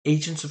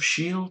Agents of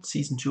S.H.I.E.L.D.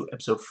 Season 2,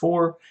 Episode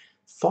 4.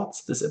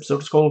 Thoughts? This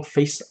episode is called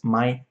Face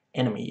My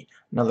Enemy.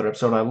 Another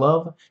episode I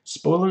love.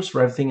 Spoilers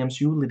for everything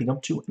MCU leading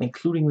up to and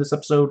including this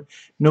episode.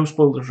 No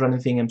spoilers for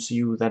anything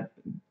MCU that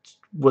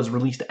was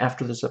released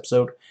after this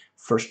episode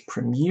first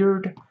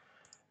premiered.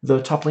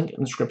 The top link in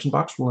the description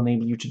box will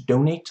enable you to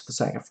donate to the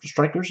SAG-AFTRA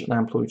strikers, and I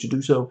implore you to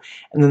do so.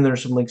 And then there are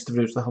some links to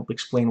videos to help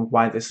explain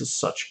why this is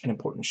such an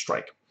important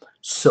strike.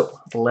 So,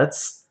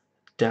 let's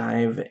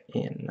dive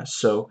in.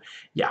 So,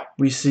 yeah,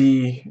 we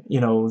see,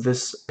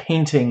 this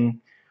painting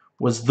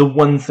was the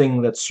one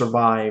thing that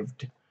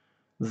survived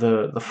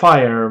the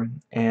fire,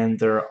 and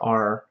there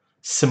are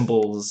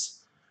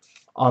symbols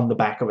on the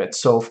back of it.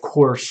 So, of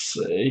course,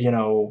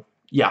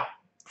 yeah,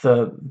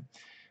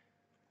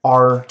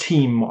 our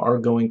team are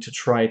going to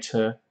try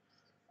to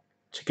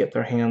get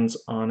their hands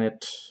on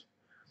it.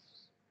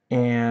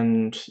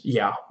 And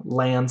yeah,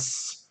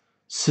 Lance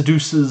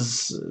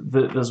seduces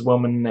this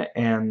woman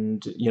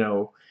and,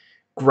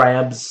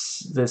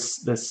 grabs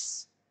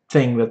this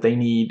thing that they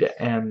need.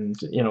 And,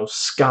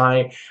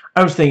 Sky,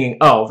 I was thinking,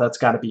 oh, that's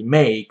got to be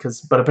May,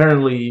 but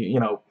apparently,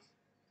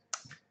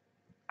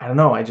 I don't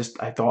know, I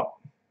thought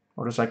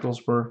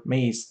motorcycles were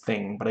May's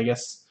thing, but I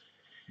guess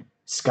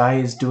Sky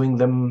is doing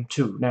them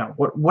too now.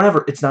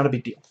 Whatever, it's not a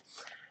big deal.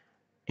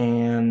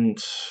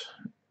 And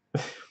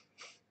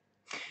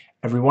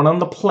everyone on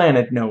the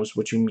planet knows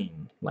what you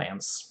mean,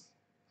 Lance.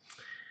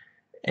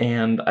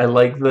 And I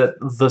like that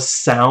the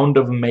sound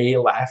of May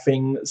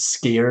laughing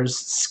scares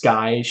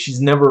Sky. She's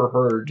never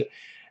heard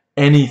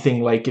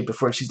anything like it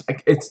before. She's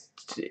like,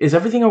 is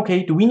everything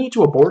okay? Do we need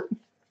to abort?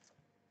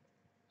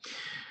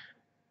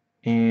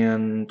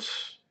 And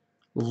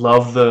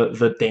love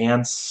the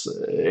dance,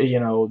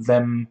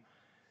 them,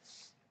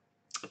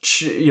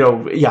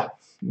 yeah,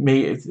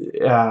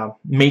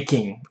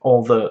 making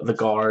all the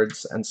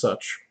guards and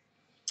such.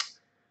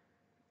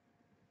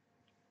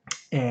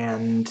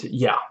 And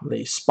yeah,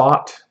 they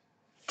spot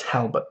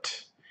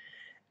Talbot.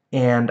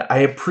 And I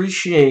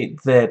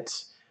appreciate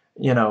that,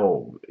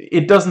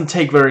 it doesn't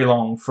take very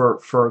long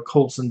for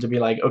Coulson to be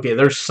like, okay,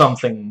 there's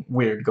something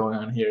weird going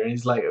on here. And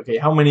he's like, okay,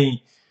 how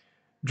many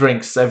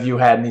drinks have you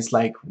had? And he's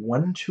like,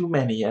 one too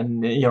many.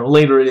 And,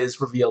 later it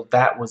is revealed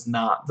that was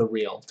not the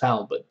real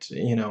Talbot,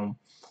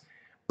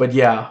 But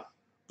yeah,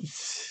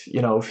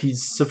 if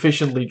he's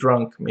sufficiently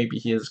drunk, maybe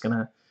he is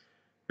gonna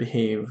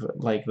behave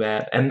like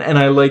that. And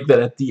I like that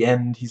at the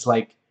end he's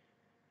like,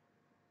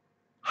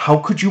 how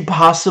could you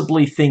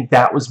possibly think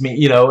that was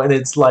me? And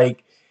it's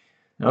like,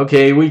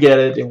 okay, we get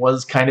it. It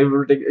was kind of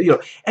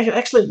ridiculous.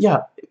 Actually,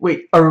 yeah.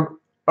 Wait, are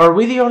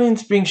we the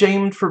audience being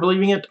shamed for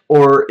believing it,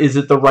 or is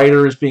it the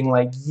writers being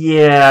like,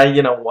 yeah,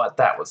 you know what,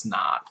 that was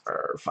not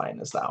our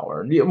finest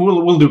hour.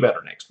 We'll do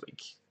better next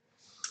week.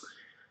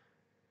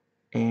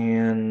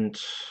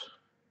 And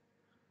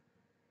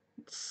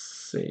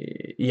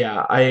see,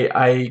 yeah,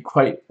 I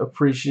quite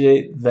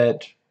appreciate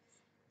that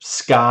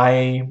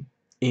Sky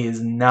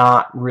is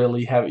not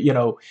really having,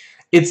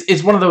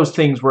 it's one of those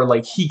things where,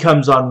 like, he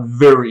comes on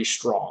very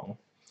strong.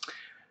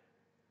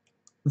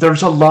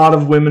 There's a lot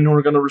of women who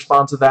are going to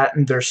respond to that,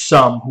 and there's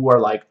some who are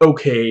like,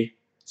 okay,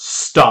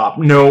 stop,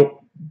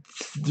 no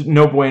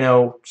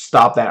bueno,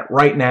 stop that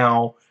right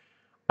now,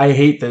 I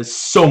hate this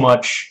so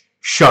much,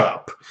 shut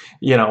up,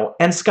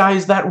 and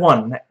Sky's that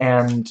one,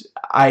 and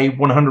I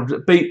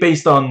 100%,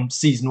 based on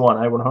season 1,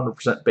 I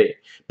 100%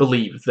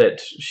 believe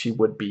that she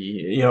would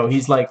be,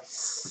 he's like,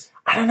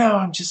 I don't know,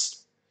 I'm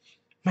just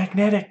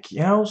magnetic,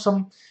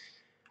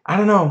 I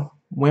don't know,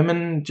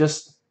 women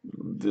just,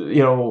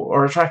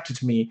 are attracted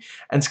to me,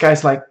 and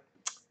Sky's like,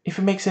 if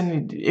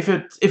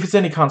it's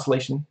any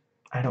consolation,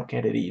 I don't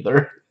get it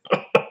either.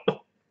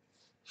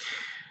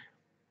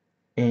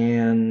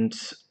 And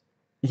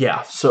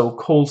yeah, so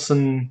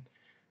Coulson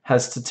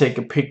has to take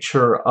a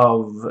picture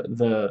of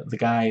the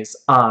guy's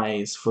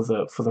eyes for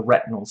the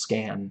retinal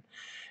scan,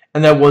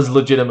 and that was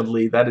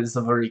legitimately, that is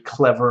a very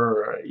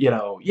clever,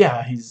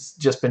 yeah, he's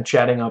just been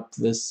chatting up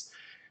this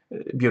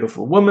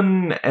beautiful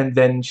woman, and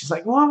then she's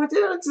like, well, I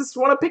just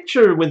want a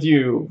picture with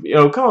you,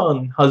 come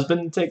on,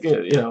 husband, take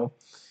it,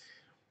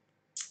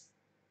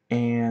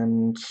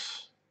 and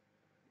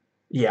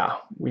yeah,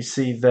 we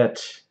see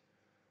that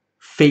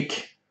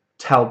fake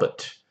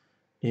Talbot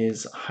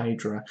is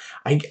Hydra.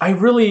 I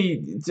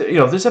really,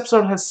 this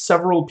episode has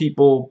several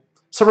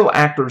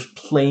actors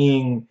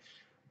playing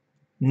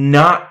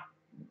not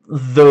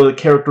the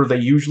character they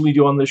usually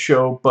do on the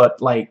show, but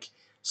like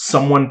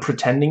someone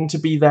pretending to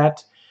be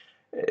that.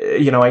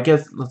 I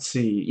guess, let's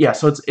see, yeah,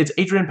 so it's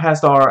Adrian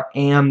Pasdar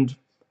and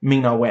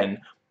Ming-Na Wen.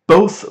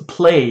 Both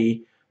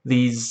play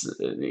these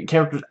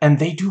characters, and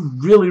they do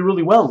really,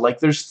 really well. Like,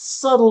 there's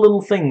subtle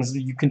little things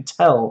that you can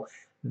tell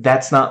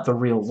that's not the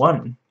real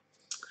one.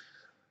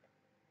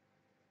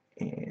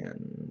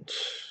 And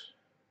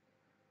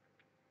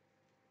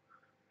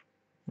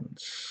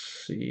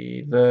let's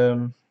see,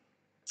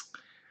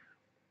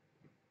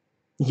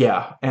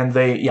 yeah, and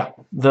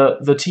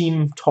the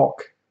team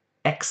talk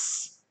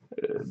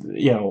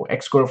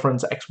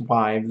ex-girlfriends,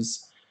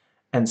 ex-wives,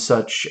 and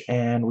such,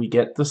 and we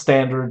get the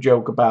standard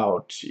joke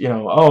about, you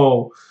know,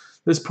 oh,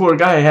 this poor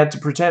guy had to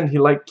pretend he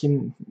liked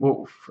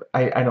well,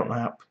 I don't know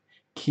how,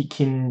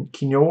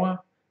 quinoa?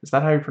 Is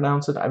that how you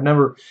pronounce it?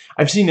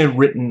 I've seen it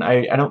written.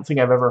 I don't think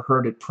I've ever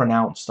heard it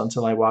pronounced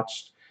until I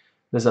watched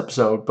this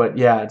episode, but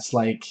yeah, it's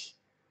like,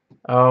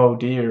 oh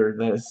dear,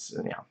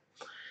 yeah.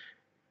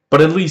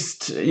 But at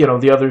least, you know,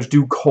 the others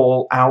do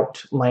call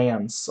out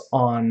Lance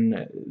on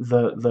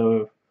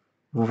the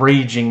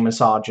raging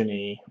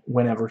misogyny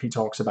whenever he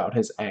talks about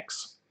his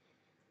ex.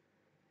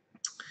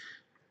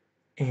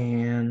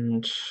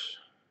 And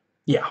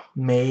yeah,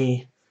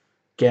 May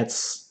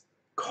gets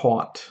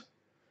caught,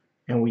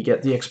 and we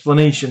get the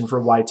explanation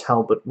for why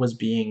Talbot was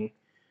being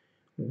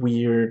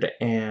weird.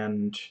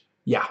 And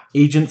yeah,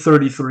 Agent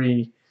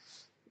 33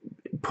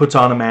 puts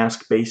on a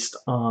mask based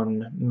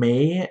on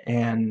May,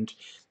 and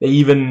they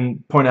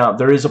even point out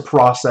there is a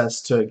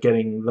process to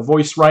getting the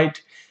voice right.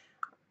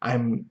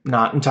 I'm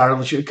not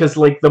entirely sure, because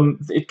like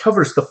it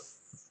covers the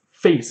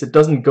face. It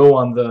doesn't go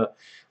on the,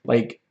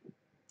 like,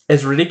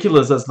 as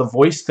ridiculous as the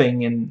voice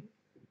thing in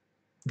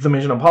the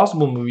Mission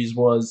Impossible movies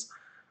was,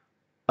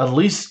 at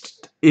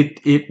least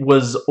it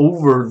was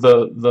over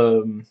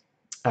the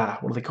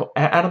what do they call,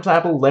 Adam's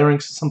apple,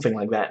 larynx, something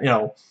like that, you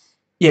know.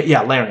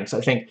 Yeah, larynx,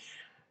 I think.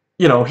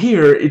 You know,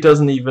 here it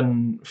doesn't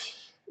even,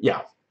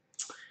 yeah.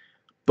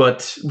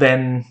 But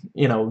then,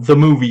 you know, the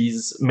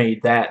movies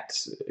made that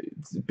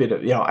bit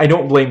of, you know, I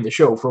don't blame the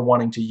show for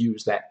wanting to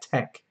use that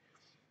tech.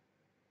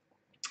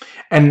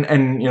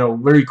 And you know,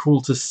 very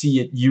cool to see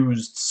it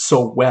used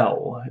so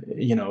well.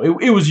 You know,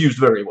 it was used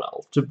very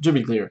well, to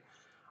be clear.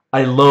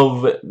 I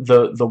love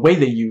the way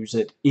they use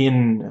it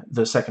in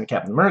the second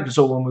Captain America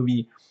solo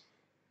movie,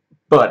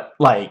 but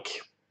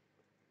like,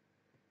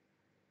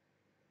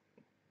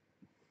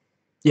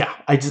 yeah,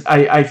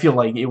 I feel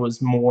like it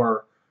was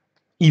more,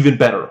 even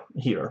better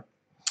here.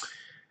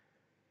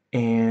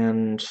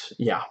 And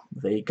yeah,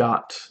 they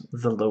got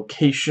the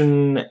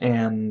location,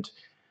 and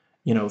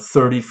you know,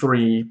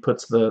 33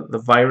 puts the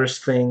virus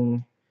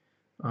thing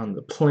on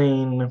the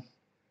plane,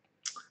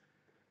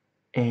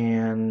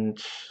 and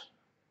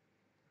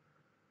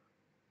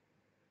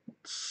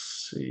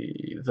let's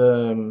see,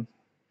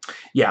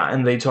 yeah,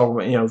 and they talk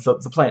about, you know,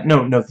 the plan,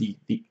 no,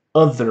 the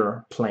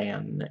other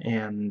plan.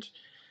 And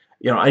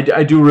you know, I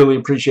do really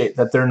appreciate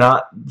that they're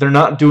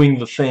not doing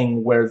the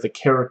thing where the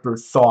character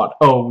thought,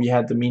 oh, we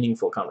had the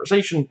meaningful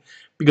conversation,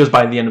 because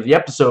by the end of the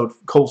episode,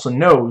 Coulson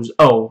knows,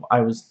 oh,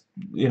 I was,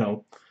 you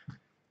know,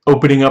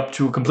 opening up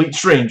to a complete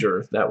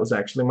stranger. That was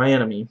actually my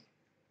enemy.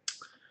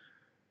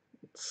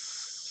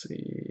 Let's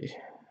see.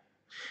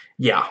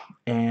 Yeah,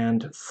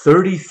 and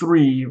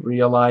 33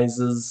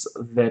 realizes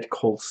that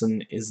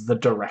Coulson is the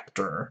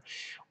director,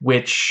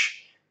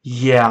 which,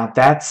 yeah,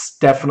 that's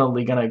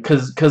definitely gonna,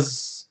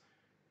 because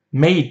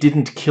May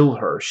didn't kill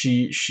her.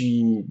 She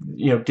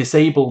you know,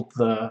 disabled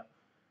the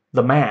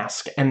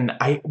mask, and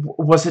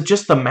was it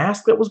just the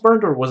mask that was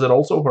burned, or was it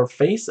also her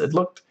face? It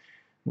looked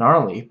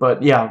gnarly,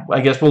 but yeah,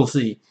 I guess we'll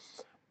see.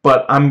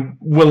 But I'm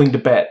willing to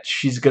bet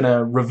she's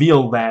gonna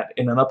reveal that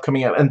in an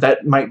upcoming, and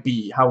that might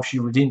be how she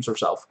redeems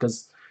herself,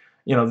 because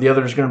you know, the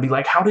other's gonna be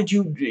like, how did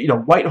you, you know,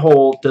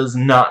 Whitehall does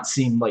not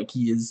seem like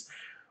he is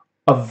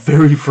a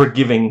very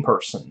forgiving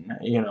person,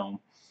 you know.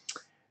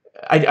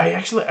 I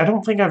actually, I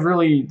don't think I've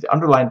really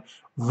underlined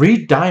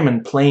Reed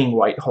Diamond playing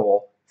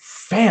Whitehall.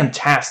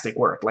 Fantastic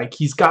work. Like,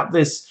 he's got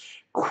this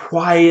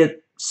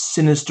quiet,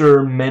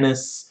 sinister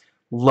menace.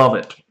 Love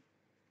it.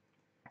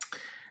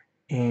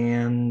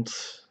 And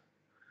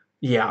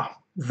yeah,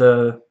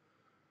 the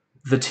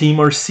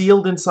team are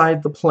sealed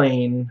inside the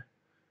plane,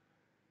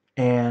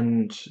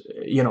 and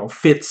you know,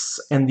 Fitz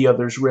and the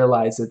others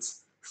realize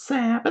it's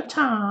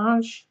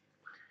sabotage.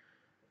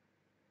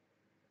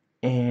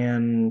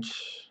 And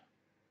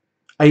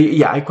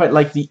I quite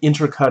like the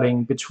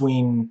intercutting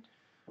between,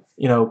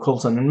 you know,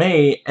 Coulson and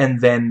May,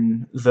 and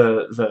then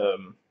the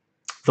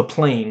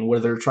plane, where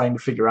they're trying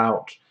to figure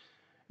out,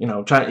 you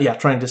know,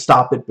 trying to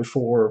stop it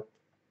before,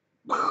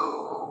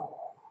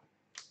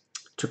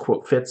 to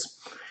quote Fitz.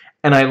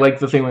 And I like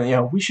the thing when, you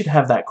know, we should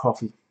have that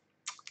coffee.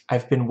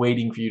 I've been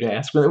waiting for you to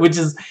ask, which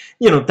is,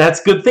 you know, that's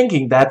good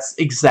thinking. That's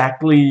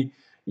exactly,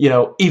 you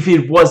know, if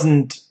it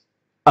wasn't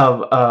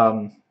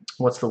of,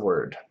 what's the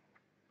word?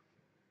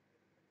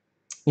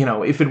 You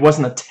know, if it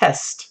wasn't a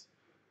test,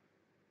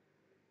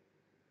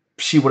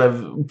 she would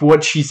have,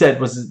 what she said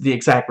was the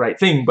exact right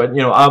thing, but,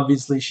 you know,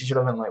 obviously she should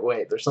have been like,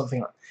 wait, there's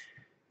something,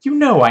 you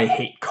know, I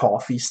hate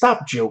coffee,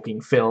 stop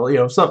joking, Phil, you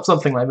know,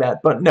 something like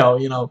that. But no,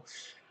 you know,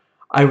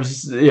 I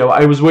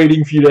was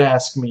waiting for you to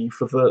ask me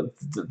for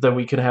that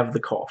we could have the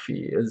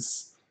coffee.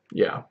 Is,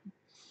 yeah,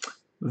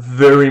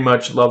 very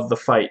much love the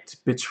fight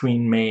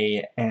between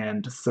May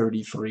and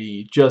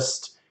 33.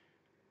 Just,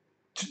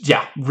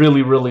 yeah,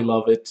 really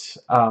love it.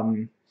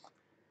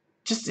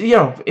 Just, you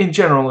know, in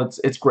general,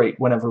 it's great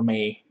whenever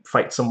May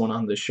fights someone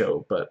on the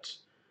show. But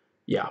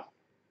yeah,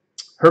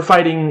 her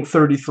fighting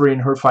 33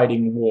 and her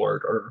fighting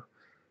Ward are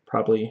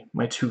probably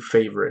my two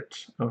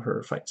favorite of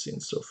her fight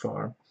scenes so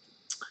far.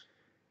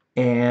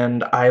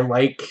 And I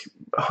like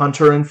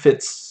Hunter and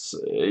Fitz,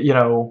 you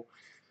know,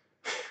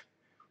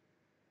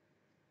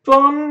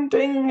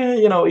 bonding,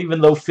 you know, even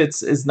though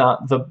Fitz is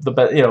not the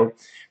best, you know,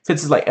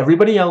 Fitz is like,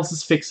 everybody else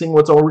is fixing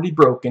what's already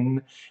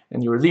broken,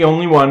 and you're the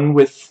only one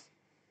with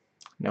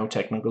no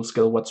technical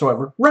skill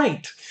whatsoever.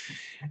 Right.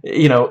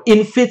 You know,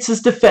 in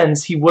Fitz's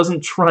defense, he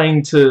wasn't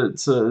trying to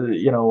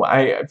you know,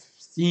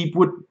 he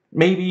would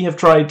maybe have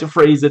tried to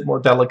phrase it more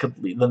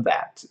delicately than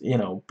that, you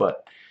know,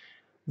 but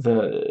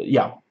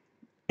yeah.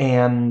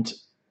 And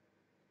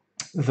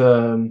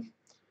the,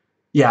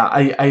 yeah,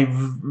 I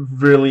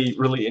really,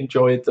 really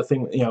enjoyed the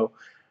thing, you know,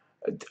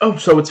 oh,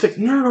 so it's fixed.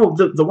 No, no,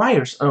 no, the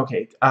wires.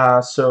 Okay,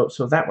 so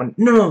that one.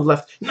 No, no,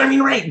 left. I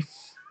mean, right.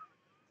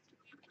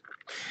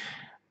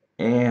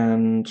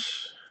 And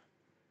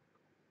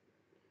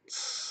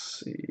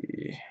let's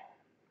see.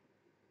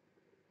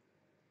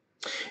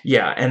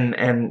 Yeah,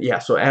 and yeah.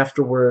 So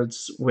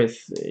afterwards,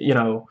 with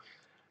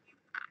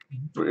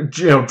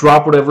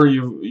drop whatever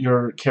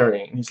you're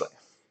carrying. And he's like,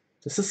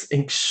 this is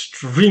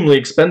extremely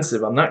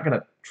expensive. I'm not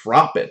gonna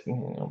drop it. You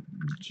know,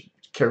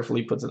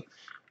 carefully puts it.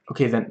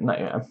 Okay, then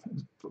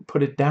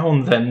put it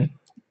down then.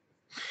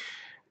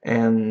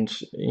 And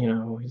you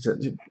know, he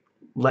said,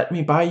 let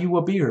me buy you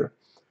a beer.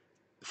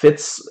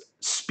 Fitz,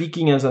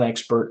 speaking as an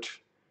expert,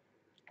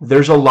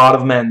 there's a lot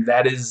of men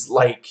that is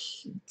like,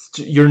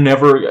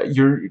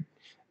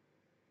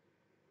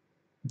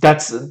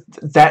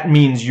 that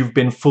means you've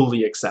been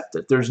fully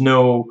accepted. There's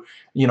no,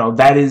 you know,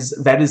 that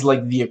is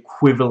like the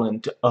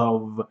equivalent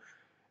of,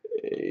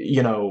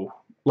 you know,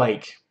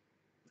 like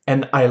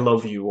an I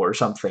love you or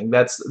something.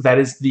 That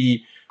is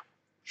the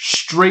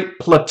straight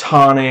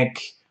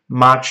platonic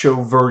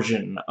macho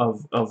version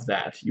of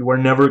that. You are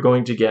never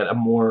going to get a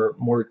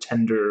more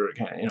tender,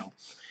 you know.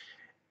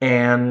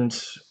 And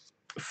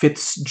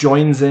Fitz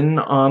joins in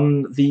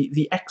on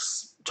the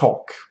X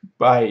talk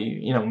by,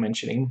 you know,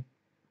 mentioning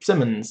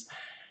Simmons.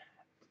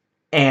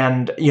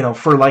 And, you know,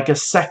 for like a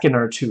second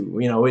or two,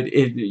 you know,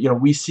 you know,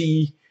 we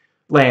see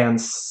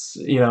Lance,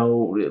 you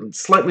know,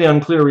 slightly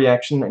unclear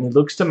reaction, and he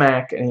looks to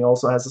Mac, and he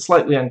also has a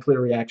slightly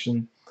unclear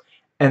reaction,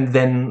 and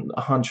then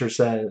Hunter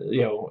says,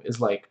 you know, is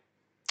like,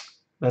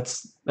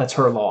 that's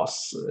her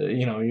loss,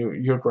 you know,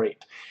 you're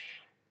great.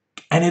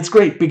 And it's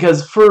great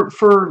because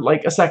for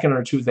like a second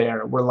or two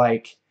there, we're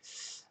like,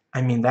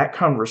 I mean, that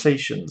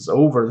conversation's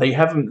over. They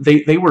haven't.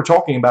 They were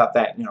talking about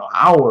that, you know,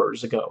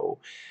 hours ago.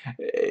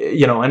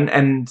 You know,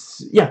 and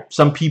yeah,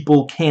 some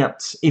people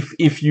can't.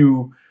 If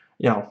you,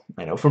 you know,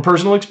 I know from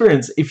personal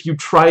experience, if you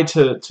try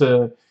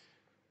to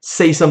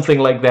say something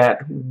like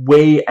that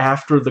way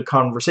after the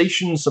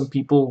conversation, some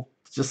people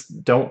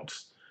just don't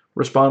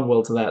respond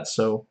well to that.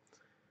 So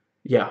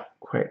yeah,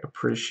 quite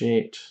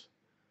appreciate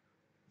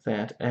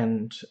that.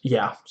 And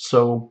yeah,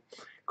 so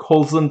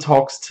Coulson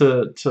talks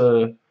to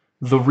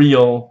the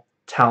real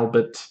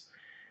Talbot,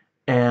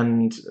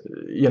 and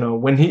you know,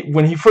 when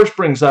he first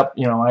brings up,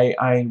 you know,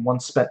 I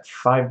once spent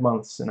 5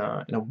 months in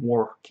a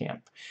war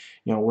camp.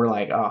 You know, we're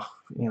like, oh,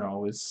 you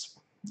know, it's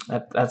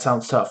that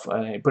sounds tough.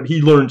 But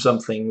he learned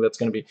something that's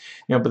gonna be,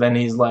 you know. But then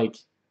he's like,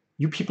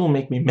 you people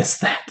make me miss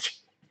that.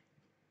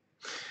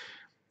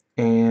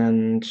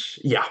 And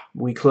yeah,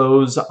 we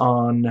close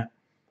on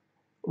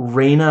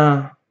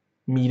Reyna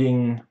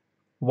meeting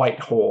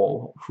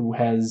Whitehall, who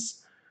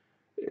has,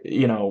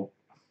 you know,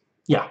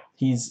 yeah,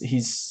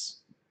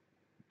 he's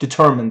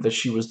determined that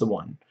she was the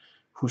one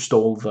who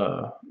stole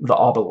the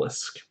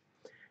obelisk.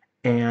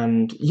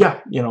 And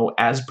yeah, you know,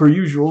 as per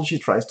usual, she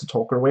tries to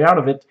talk her way out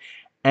of it,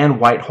 and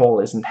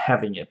Whitehall isn't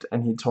having it.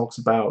 And he talks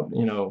about,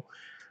 you know,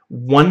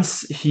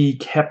 once he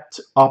kept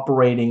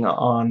operating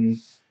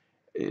on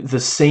the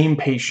same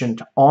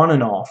patient on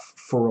and off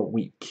for a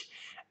week.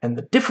 And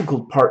the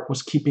difficult part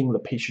was keeping the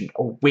patient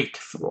awake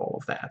through all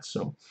of that.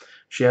 So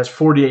she has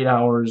 48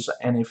 hours,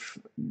 and if,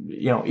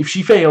 you know, if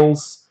she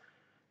fails,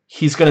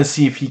 he's going to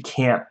see if he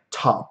can't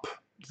top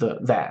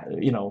that,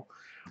 you know.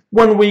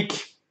 1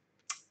 week,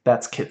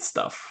 that's kid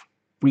stuff.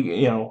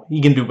 You know,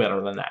 he can do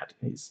better than that.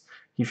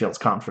 He feels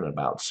confident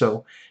about.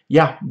 So,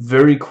 yeah,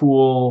 very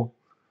cool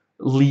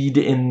lead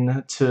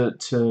in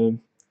to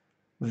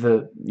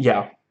the,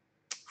 yeah,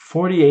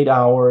 48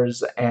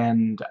 hours.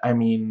 And I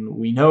mean,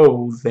 we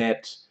know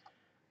that,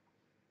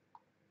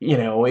 you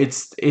know,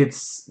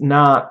 it's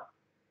not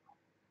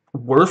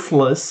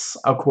worthless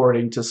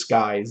according to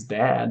Sky's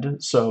dad.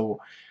 So,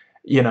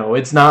 you know,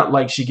 it's not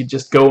like she could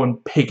just go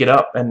and pick it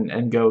up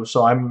and go.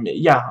 So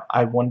yeah,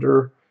 I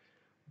wonder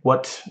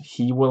what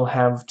he will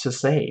have to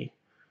say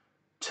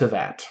to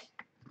that.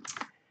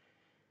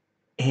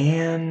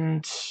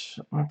 And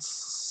let's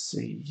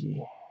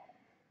see.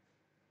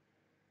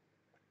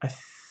 I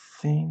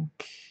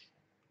think,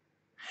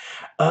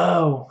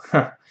 oh,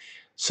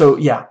 so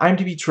yeah,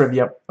 IMDb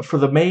trivia for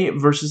the May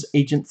versus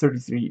Agent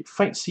 33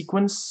 fight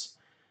sequence.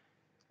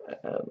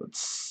 Let's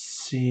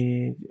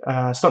see.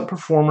 Stunt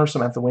performer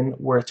Samantha Wynn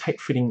wore a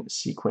tight-fitting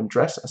sequin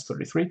dress,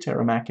 S33,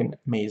 Tara Mack and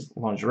May's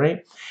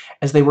lingerie.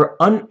 As they were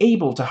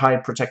unable to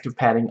hide protective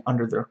padding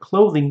under their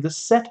clothing, the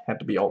set had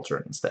to be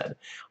altered instead.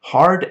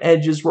 Hard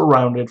edges were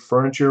rounded,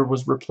 furniture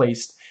was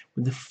replaced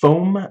with the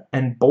foam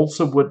and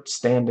balsa wood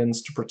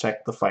stand-ins to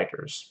protect the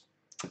fighters.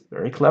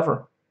 Very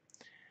clever.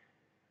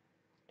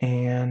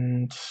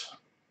 And...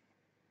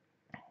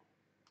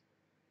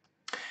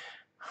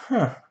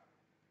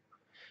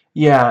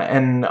 yeah,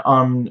 and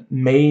on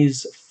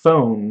May's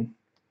phone,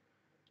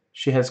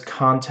 she has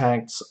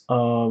contacts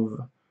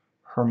of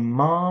her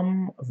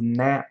mom, of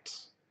Nat,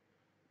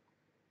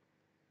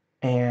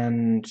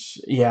 and,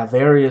 yeah,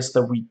 various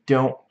that we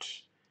don't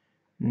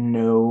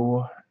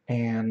know,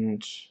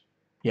 and,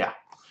 yeah.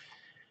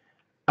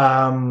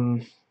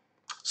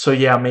 So,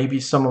 yeah, maybe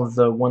some of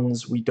the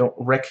ones we don't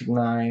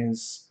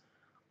recognize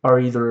are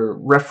either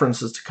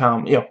references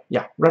to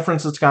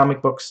references to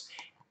comic books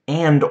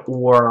and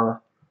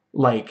or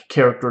like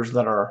characters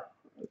that are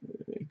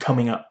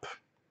coming up.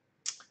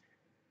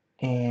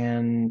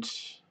 And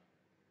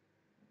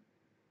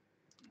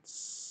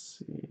let's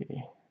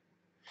see.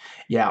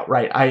 Yeah,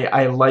 right.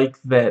 I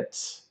like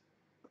that,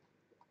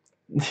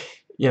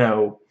 you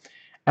know,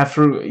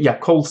 after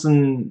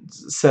Coulson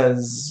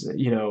says,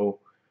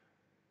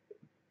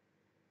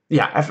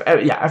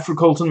 after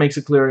Coulson makes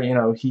it clear,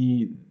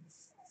 he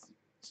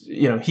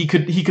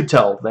could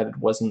tell that it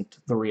wasn't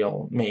the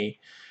real May.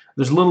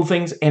 There's little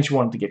things, and she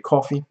wanted to get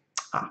coffee.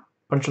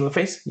 Punch in the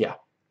face? Yeah.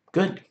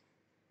 Good.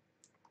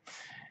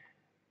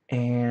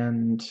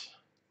 And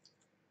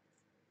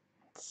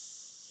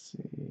let's see.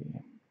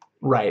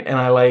 Right, and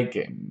I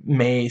like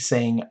May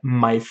saying,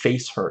 "My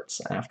face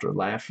hurts," after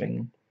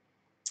laughing.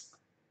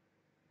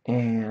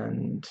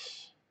 And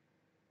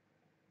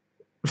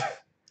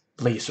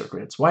laser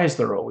grids. Why is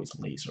there always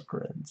laser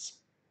grids?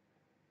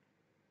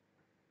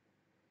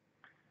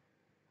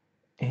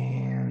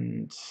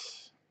 And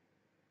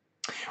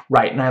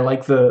right, and I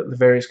like the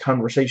various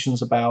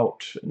conversations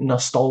about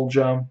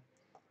nostalgia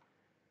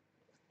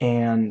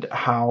and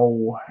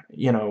how,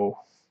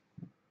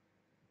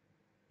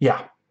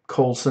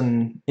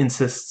 Coulson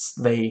insists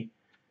they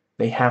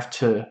have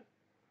to,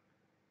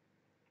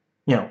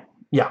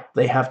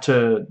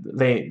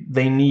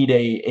 they need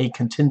a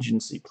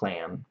contingency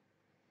plan.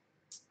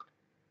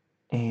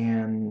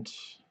 And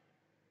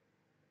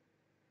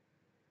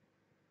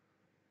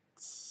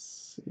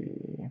let's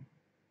see.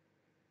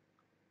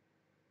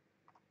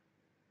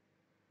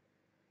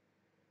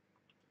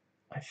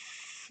 I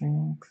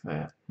think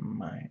that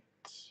might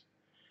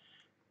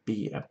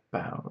be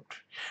about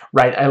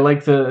right. I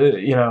like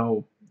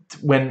the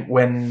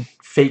when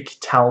fake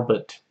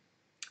Phobot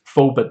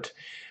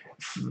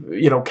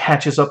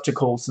catches up to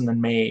Coulson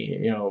and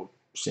May,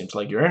 seems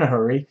like you're in a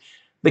hurry.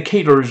 The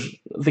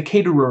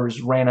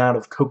caterers ran out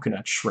of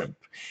coconut shrimp.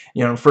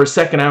 For a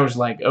second I was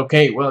like,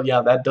 okay, well,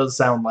 yeah, that does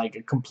sound like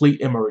a complete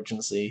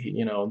emergency.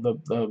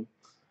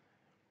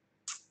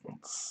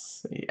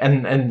 Let's see.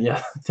 And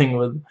yeah, the thing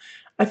with,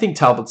 I think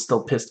Talbot's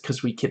still pissed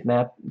because we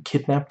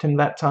kidnapped him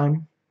that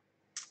time.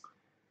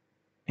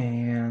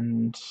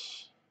 And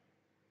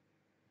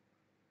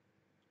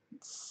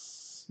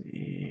let's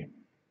see.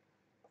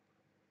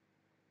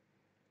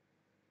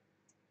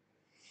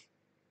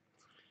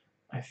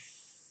 I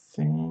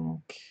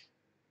think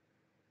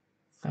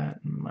that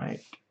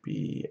might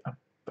be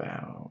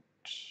about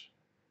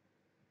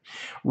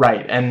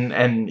right.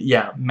 And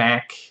yeah,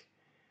 Mac,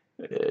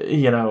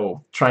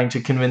 trying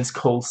to convince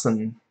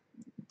Coulson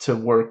to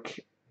work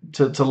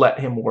to let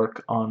him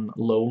work on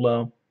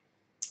Lola.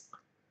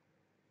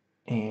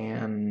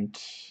 And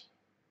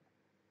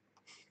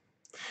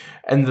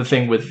the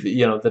thing with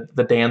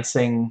the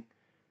dancing,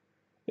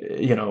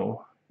 you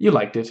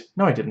liked it.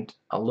 No, I didn't.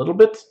 A little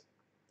bit.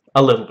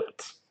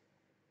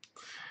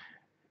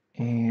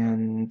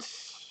 And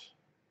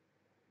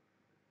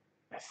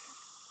I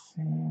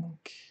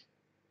think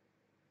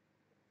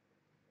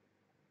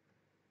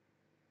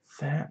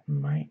that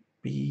might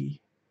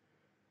be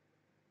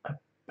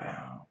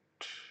about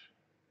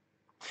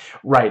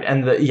right.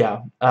 And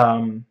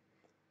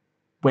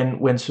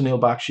when Sunil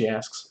Bakshi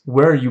asks,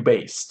 "Where are you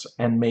based?"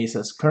 and May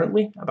says,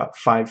 "Currently about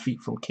 5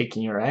 feet from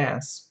kicking your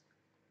ass."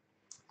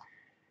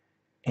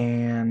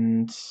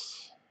 And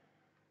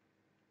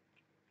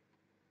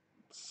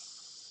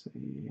let's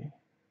see.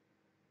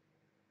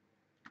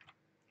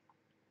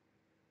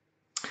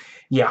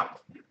 Yeah.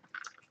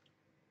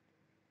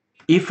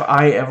 If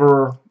I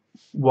ever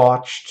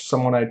watched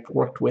someone I'd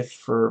worked with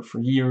for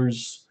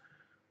years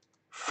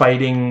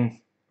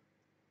fighting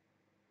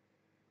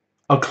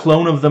a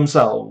clone of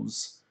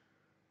themselves,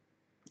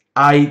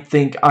 I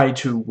think I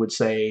too would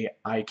say,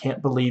 I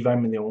can't believe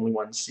I'm the only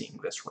one seeing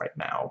this right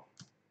now.